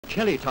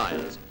Kelly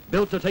Tyres,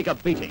 built to take a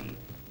beating.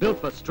 Built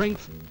for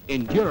strength,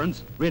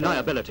 endurance,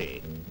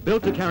 reliability.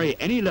 Built to carry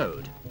any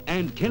load.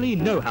 And Kelly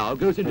know-how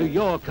goes into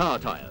your car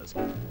tyres.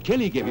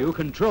 Kelly give you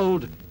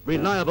controlled,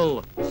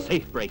 reliable,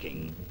 safe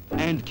braking.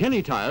 And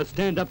Kelly tyres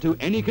stand up to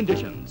any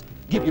conditions,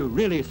 give you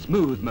really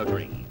smooth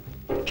motoring.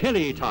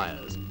 Kelly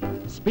Tyres,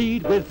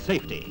 speed with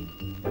safety.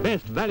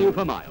 Best value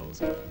for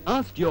miles.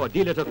 Ask your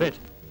dealer to fit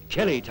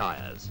Kelly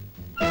Tyres.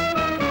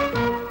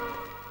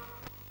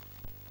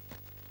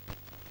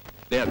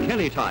 They're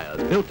Kelly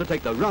Tyres, built to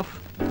take the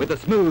rough with the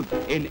smooth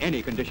in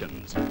any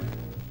conditions.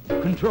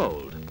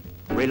 Controlled,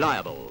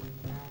 reliable,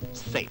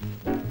 safe.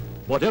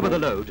 Whatever the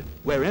load,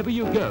 wherever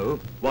you go,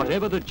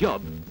 whatever the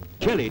job,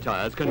 Kelly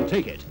Tyres can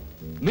take it.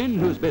 Men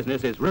whose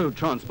business is road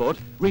transport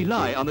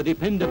rely on the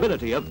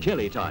dependability of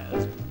Kelly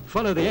Tyres.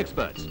 Follow the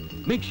experts.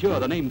 Make sure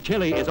the name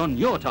Kelly is on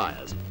your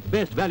tyres.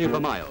 Best value for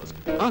miles.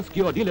 Ask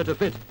your dealer to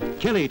fit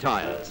Kelly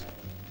Tyres.